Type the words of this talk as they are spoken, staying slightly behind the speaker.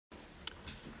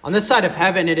On this side of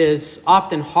heaven, it is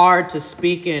often hard to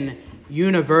speak in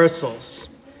universals.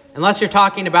 Unless you're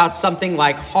talking about something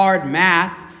like hard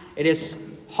math, it is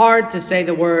hard to say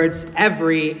the words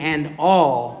every and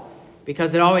all,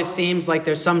 because it always seems like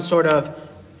there's some sort of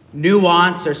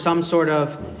nuance or some sort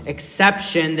of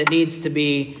exception that needs to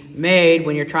be made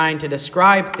when you're trying to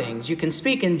describe things. You can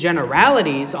speak in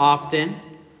generalities often,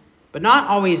 but not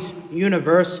always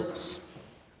universals.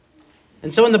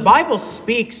 And so when the Bible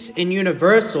speaks in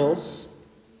universals,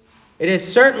 it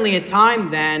is certainly a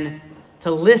time then to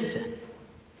listen,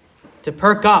 to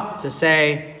perk up, to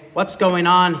say, what's going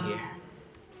on here?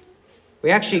 We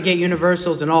actually get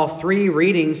universals in all three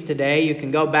readings today. You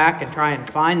can go back and try and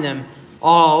find them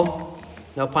all,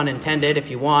 no pun intended,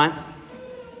 if you want.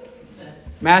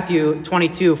 Matthew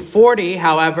 22:40,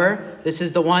 however, this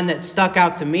is the one that stuck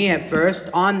out to me at first.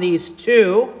 On these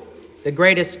two, the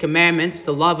greatest commandments,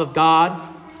 the love of God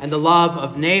and the love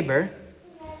of neighbor,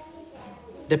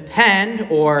 depend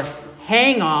or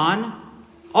hang on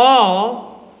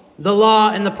all the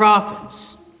law and the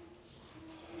prophets.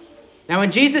 Now, when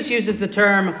Jesus uses the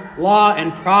term law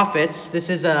and prophets,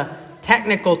 this is a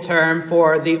technical term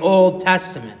for the Old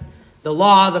Testament. The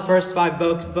law, the first 5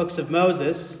 books of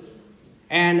Moses,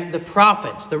 and the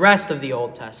prophets, the rest of the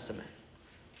Old Testament.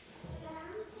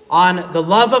 On the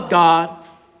love of God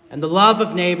and the love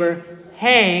of neighbor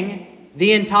hang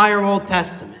the entire Old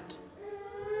Testament.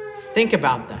 Think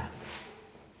about that.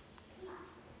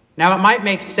 Now, it might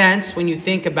make sense when you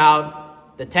think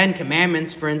about the 10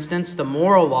 Commandments, for instance, the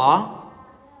moral law,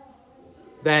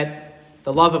 that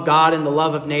the love of God and the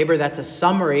love of neighbor, that's a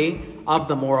summary of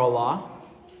the moral law.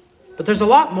 But there's a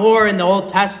lot more in the Old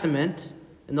Testament,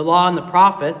 in the law and the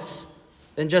prophets,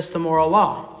 than just the moral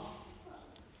law.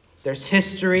 There's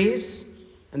histories,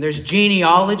 and there's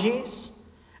genealogies,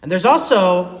 and there's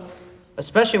also,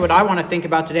 especially what I want to think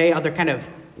about today, other kind of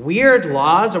weird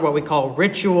laws, or what we call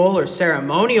ritual or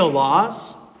ceremonial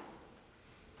laws.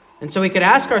 And so we could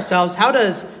ask ourselves, how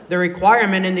does the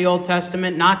requirement in the Old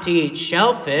Testament not to eat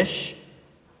shellfish,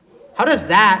 how does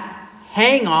that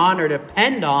hang on or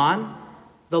depend on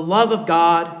the love of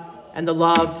God and the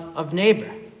love of neighbor,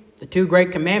 the 2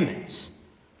 great commandments?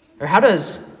 Or how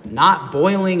does not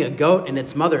boiling a goat in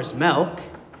its mother's milk,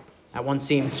 that one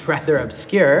seems rather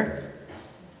obscure,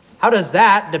 how does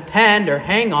that depend or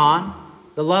hang on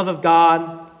the love of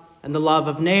God and the love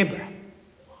of neighbor?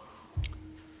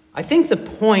 I think the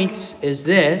point is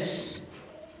this,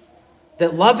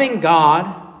 that loving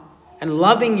God and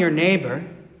loving your neighbor,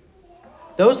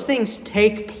 those things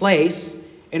take place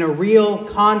in a real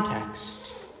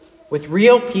context, with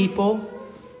real people,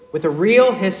 with a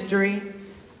real history,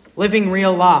 living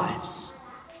real lives.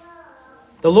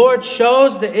 The Lord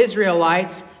shows the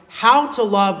Israelites how to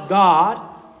love God,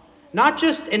 not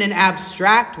just in an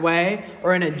abstract way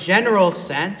or in a general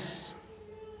sense,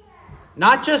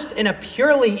 not just in a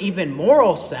purely even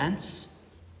moral sense,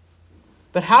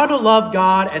 but how to love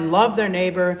God and love their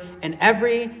neighbor in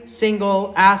every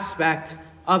single aspect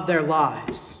of their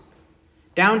lives,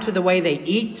 down to the way they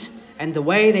eat and the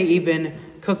way they even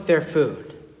cook their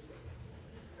food.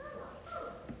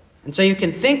 And so you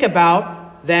can think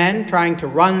about then trying to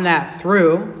run that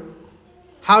through.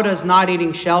 How does not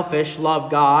eating shellfish love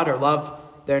God or love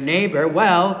their neighbor?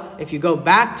 Well, if you go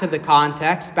back to the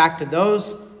context, back to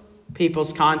those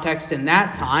people's context in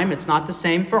that time, it's not the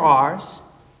same for ours,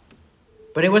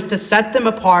 but it was to set them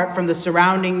apart from the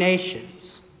surrounding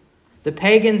nations. The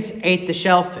pagans ate the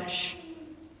shellfish,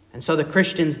 and so the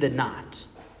Christians did not.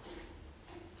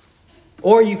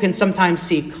 Or you can sometimes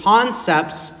see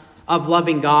concepts of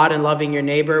loving God and loving your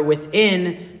neighbor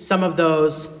within some of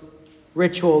those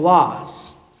ritual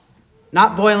laws.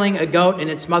 Not boiling a goat in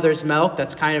its mother's milk,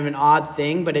 that's kind of an odd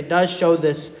thing, but it does show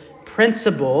this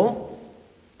principle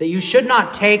that you should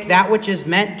not take that which is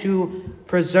meant to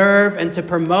preserve and to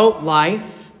promote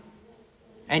life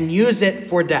and use it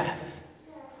for death.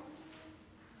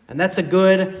 And that's a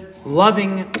good,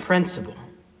 loving principle.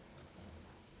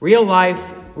 Real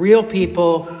life, real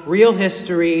people, real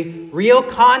history, real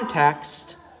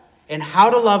context in how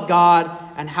to love God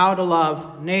and how to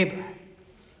love neighbor.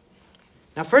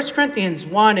 Now, 1 Corinthians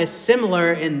 1 is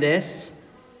similar in this,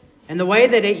 in the way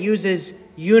that it uses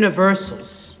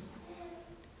universals.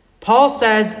 Paul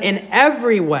says, in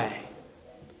every way,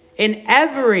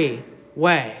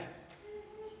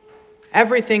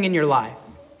 everything in your life,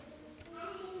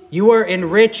 you are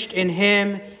enriched in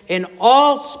him in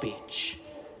all speech,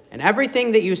 and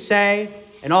everything that you say,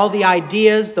 and all the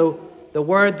ideas. The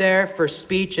word there for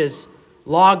speech is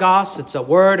logos. It's a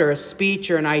word or a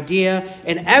speech or an idea.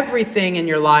 In everything in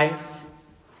your life,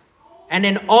 and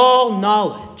in all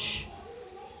knowledge,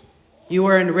 you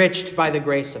were enriched by the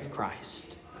grace of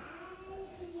Christ.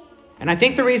 And I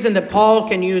think the reason that Paul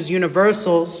can use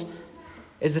universals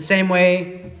is the same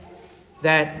way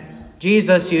that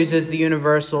Jesus uses the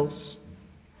universals,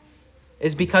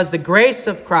 is because the grace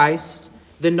of Christ,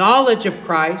 the knowledge of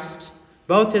Christ,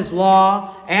 both his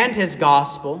law and his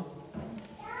gospel,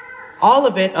 all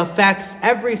of it affects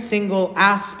every single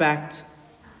aspect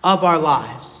of our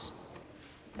lives.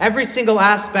 Every single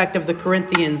aspect of the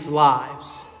Corinthians'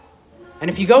 lives. And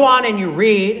if you go on and you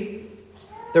read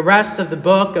the rest of the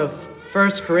book of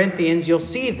 1 Corinthians, you'll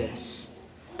see this.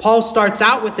 Paul starts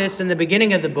out with this in the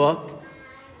beginning of the book,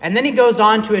 and then he goes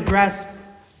on to address,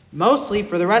 mostly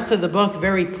for the rest of the book,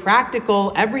 very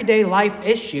practical, everyday life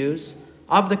issues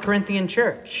of the Corinthian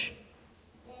church.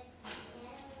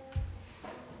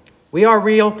 We are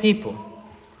real people.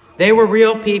 They were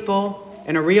real people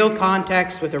in a real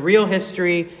context, with a real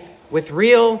history, with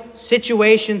real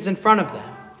situations in front of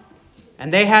them.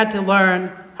 And they had to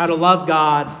learn how to love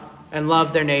God and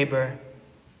love their neighbor,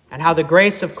 and how the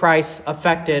grace of Christ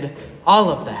affected all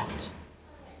of that.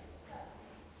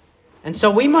 And so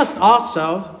we must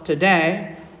also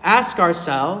today ask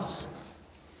ourselves,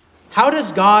 how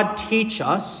does God teach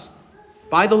us,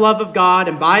 by the love of God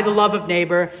and by the love of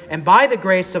neighbor and by the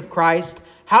grace of Christ,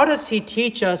 how does he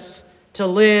teach us to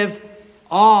live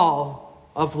all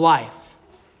of life?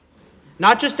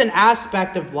 Not just an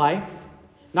aspect of life,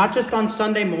 not just on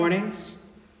Sunday mornings,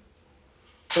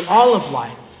 but all of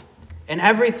life and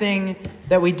everything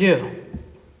that we do.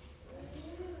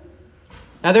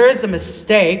 Now, there is a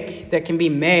mistake that can be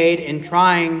made in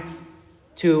trying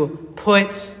to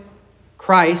put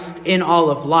Christ in all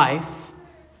of life,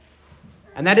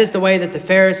 and that is the way that the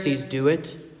Pharisees do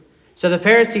it. So the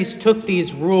Pharisees took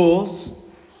these rules,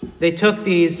 they took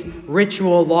these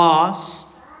ritual laws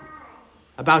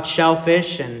about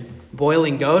shellfish and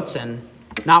boiling goats and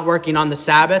not working on the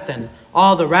Sabbath and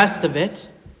all the rest of it,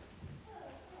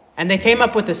 and they came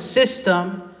up with a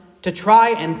system to try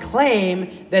and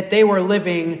claim that they were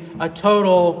living a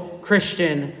total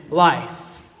Christian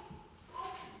life.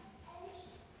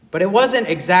 But it wasn't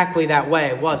exactly that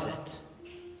way, was it?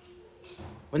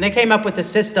 When they came up with the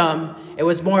system, it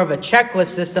was more of a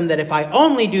checklist system that if I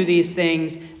only do these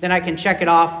things, then I can check it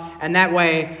off, and that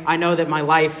way I know that my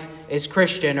life is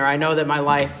Christian, or I know that my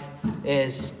life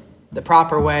is the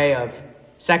proper way of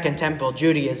Second Temple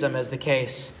Judaism, as the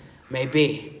case may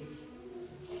be.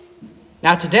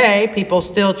 Now today, people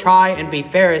still try and be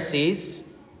Pharisees.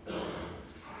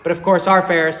 But of course, our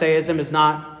Pharisaism is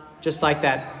not just like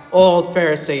that old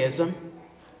Pharisaism.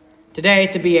 Today,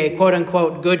 to be a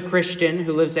quote-unquote good Christian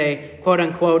who lives a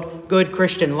quote-unquote good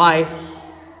Christian life,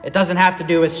 it doesn't have to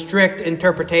do with strict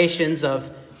interpretations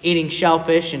of eating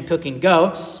shellfish and cooking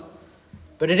goats,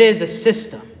 but it is a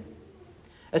system.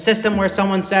 A system where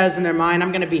someone says in their mind,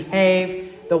 I'm going to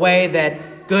behave the way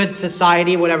that good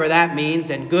society, whatever that means,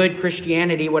 and good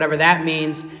Christianity, whatever that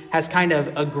means, has kind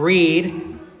of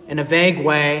agreed in a vague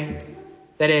way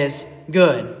that is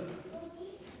good.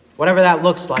 Whatever that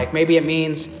looks like. Maybe it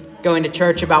means going to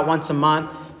church about once a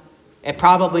month. It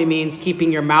probably means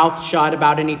keeping your mouth shut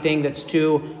about anything that's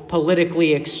too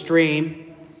politically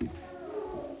extreme.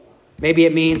 Maybe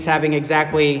it means having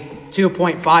exactly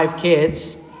 2.5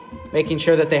 kids, making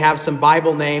sure that they have some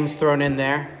Bible names thrown in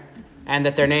there, and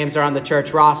that their names are on the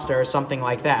church roster or something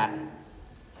like that.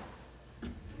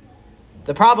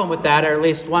 The problem with that, or at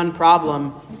least one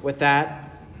problem with that,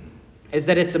 is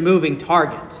that it's a moving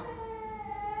target.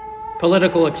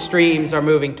 Political extremes are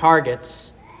moving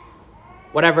targets.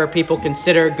 Whatever people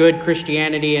consider good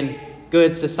Christianity and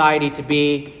good society to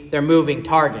be, they're moving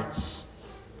targets.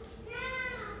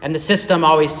 And the system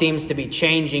always seems to be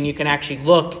changing. You can actually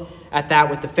look at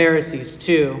that with the Pharisees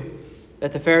too.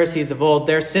 That the Pharisees of old,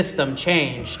 their system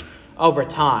changed over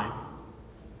time.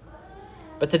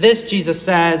 But to this, Jesus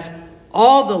says,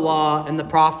 all the law and the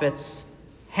prophets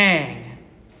hang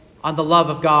on the love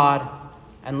of God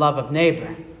and love of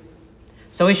neighbor.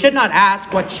 So we should not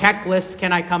ask, what checklist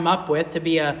can I come up with to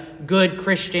be a good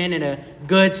Christian in a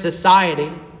good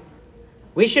society?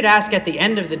 We should ask at the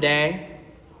end of the day,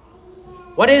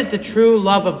 what is the true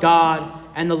love of God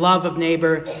and the love of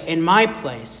neighbor in my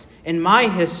place, in my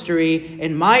history,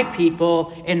 in my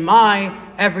people, in my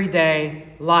everyday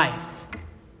life?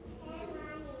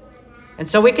 And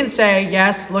so we can say,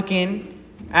 yes, looking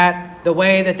at the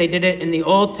way that they did it in the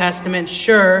Old Testament,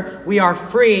 sure, we are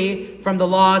free from the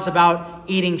laws about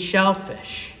eating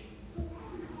shellfish.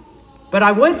 But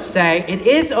I would say it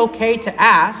is okay to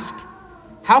ask,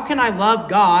 how can I love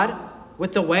God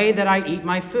with the way that I eat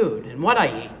my food and what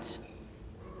I eat?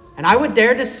 And I would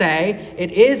dare to say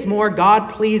it is more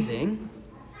God-pleasing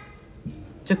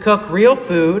to cook real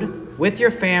food with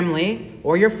your family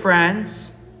or your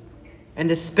friends, and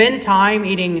to spend time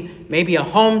eating maybe a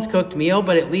home-cooked meal,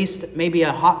 but at least maybe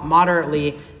a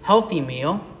moderately healthy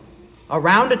meal,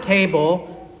 around a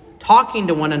table, talking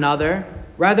to one another,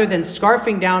 rather than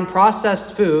scarfing down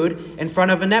processed food in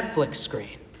front of a Netflix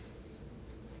screen.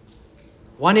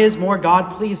 One is more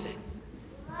God-pleasing.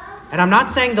 And I'm not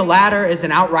saying the latter is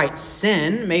an outright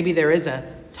sin. Maybe there is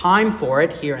a time for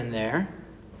it here and there.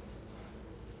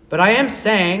 But I am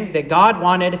saying that God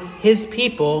wanted his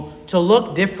people to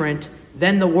look different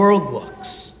than the world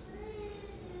looks.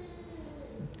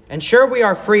 And sure, we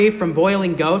are free from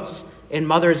boiling goats in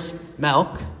mother's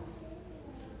milk.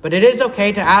 But it is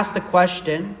okay to ask the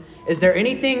question, is there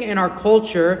anything in our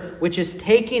culture which is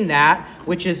taking that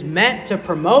which is meant to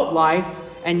promote life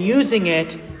and using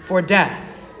it for death?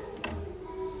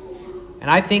 And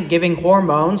I think giving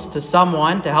hormones to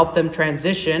someone to help them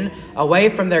transition away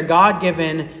from their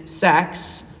God-given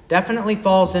sex definitely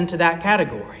falls into that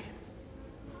category.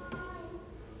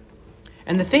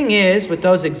 And the thing is, with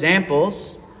those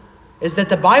examples, is that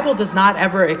the Bible does not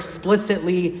ever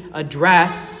explicitly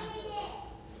address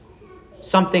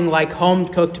something like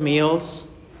home-cooked meals,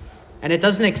 and it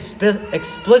doesn't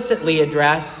explicitly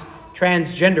address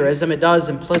transgenderism. It does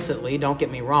implicitly, don't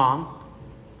get me wrong.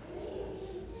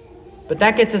 But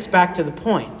that gets us back to the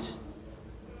point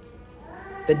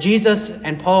that Jesus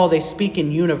and Paul, they speak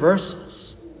in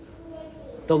universals.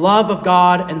 The love of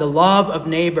God and the love of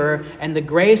neighbor and the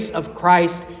grace of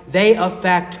Christ, they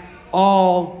affect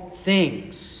all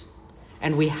things.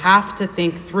 And we have to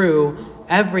think through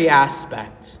every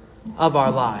aspect of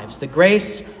our lives. The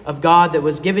grace of God that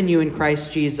was given you in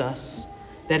Christ Jesus,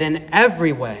 that in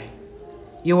every way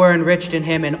you are enriched in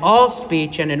him in all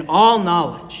speech and in all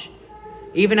knowledge,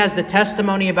 even as the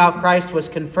testimony about Christ was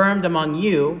confirmed among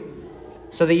you,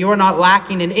 so that you are not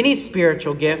lacking in any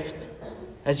spiritual gift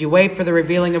as you wait for the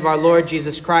revealing of our Lord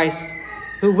Jesus Christ,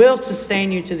 who will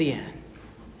sustain you to the end.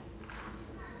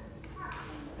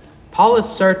 Paul is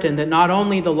certain that not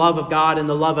only the love of God and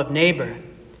the love of neighbor,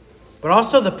 but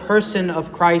also the person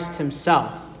of Christ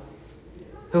himself,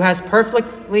 who has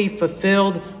perfectly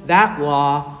fulfilled that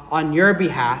law on your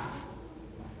behalf,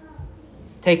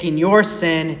 taking your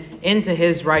sin into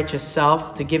his righteous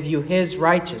self to give you his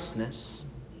righteousness.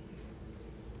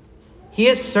 He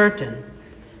is certain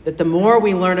that the more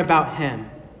we learn about him,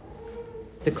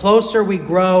 the closer we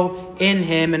grow in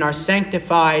him and are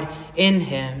sanctified in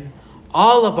him,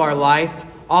 all of our life,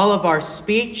 all of our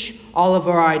speech, all of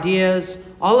our ideas,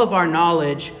 all of our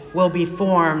knowledge will be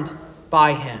formed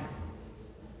by him.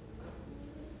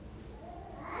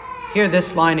 Hear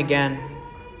this line again.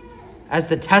 As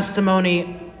the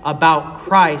testimony about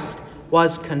Christ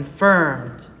was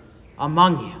confirmed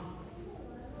among you.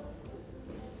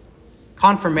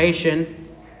 Confirmation,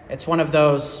 it's one of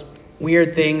those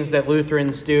weird things that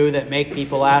Lutherans do that make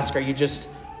people ask, are you just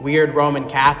weird Roman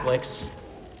Catholics?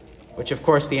 Which, of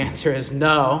course, the answer is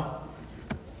no.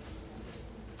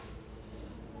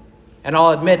 And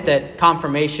I'll admit that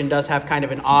confirmation does have kind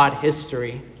of an odd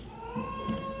history.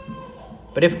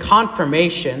 But if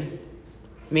confirmation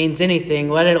means anything,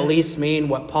 let it at least mean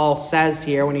what Paul says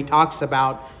here when he talks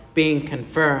about being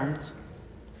confirmed.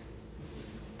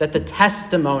 That the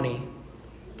testimony,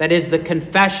 that is the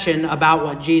confession about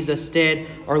what Jesus did,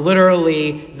 or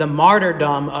literally the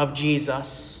martyrdom of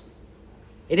Jesus,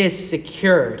 it is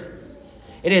secured.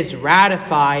 It is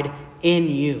ratified in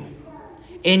you,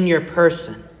 in your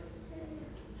person.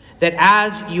 That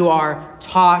as you are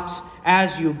taught,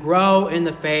 as you grow in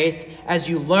the faith, as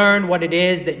you learn what it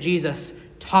is that Jesus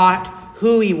taught,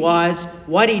 who he was,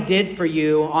 what he did for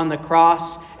you on the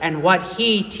cross, and what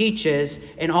he teaches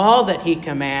in all that he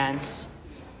commands,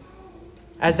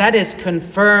 as that is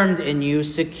confirmed in you,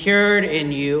 secured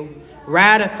in you,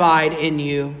 ratified in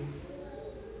you,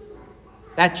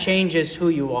 that changes who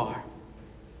you are.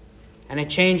 And it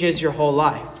changes your whole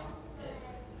life.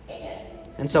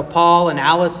 And so Paul and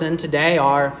Allison today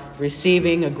are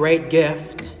receiving a great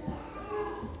gift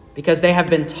because they have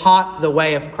been taught the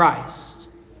way of Christ.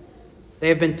 They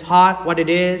have been taught what it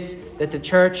is that the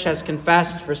church has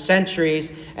confessed for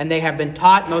centuries, and they have been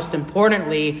taught, most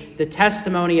importantly, the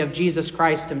testimony of Jesus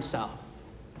Christ himself.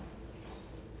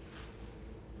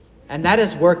 And that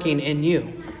is working in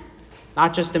you,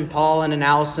 not just in Paul and in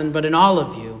Allison, but in all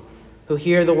of you who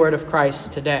hear the word of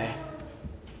Christ today.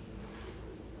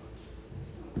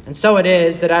 And so it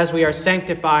is that as we are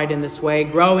sanctified in this way,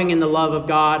 growing in the love of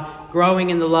God, growing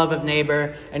in the love of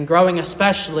neighbor, and growing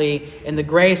especially in the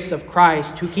grace of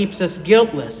Christ, who keeps us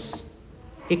guiltless,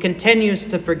 he continues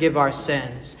to forgive our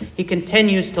sins. He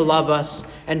continues to love us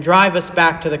and drive us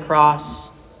back to the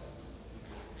cross.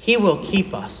 He will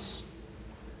keep us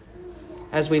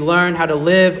as we learn how to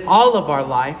live all of our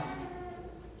life,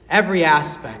 every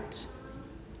aspect,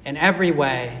 in every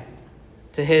way,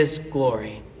 to his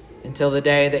glory, until the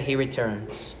day that he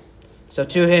returns. So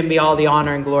to him be all the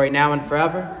honor and glory now and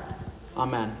forever.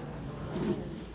 Amen.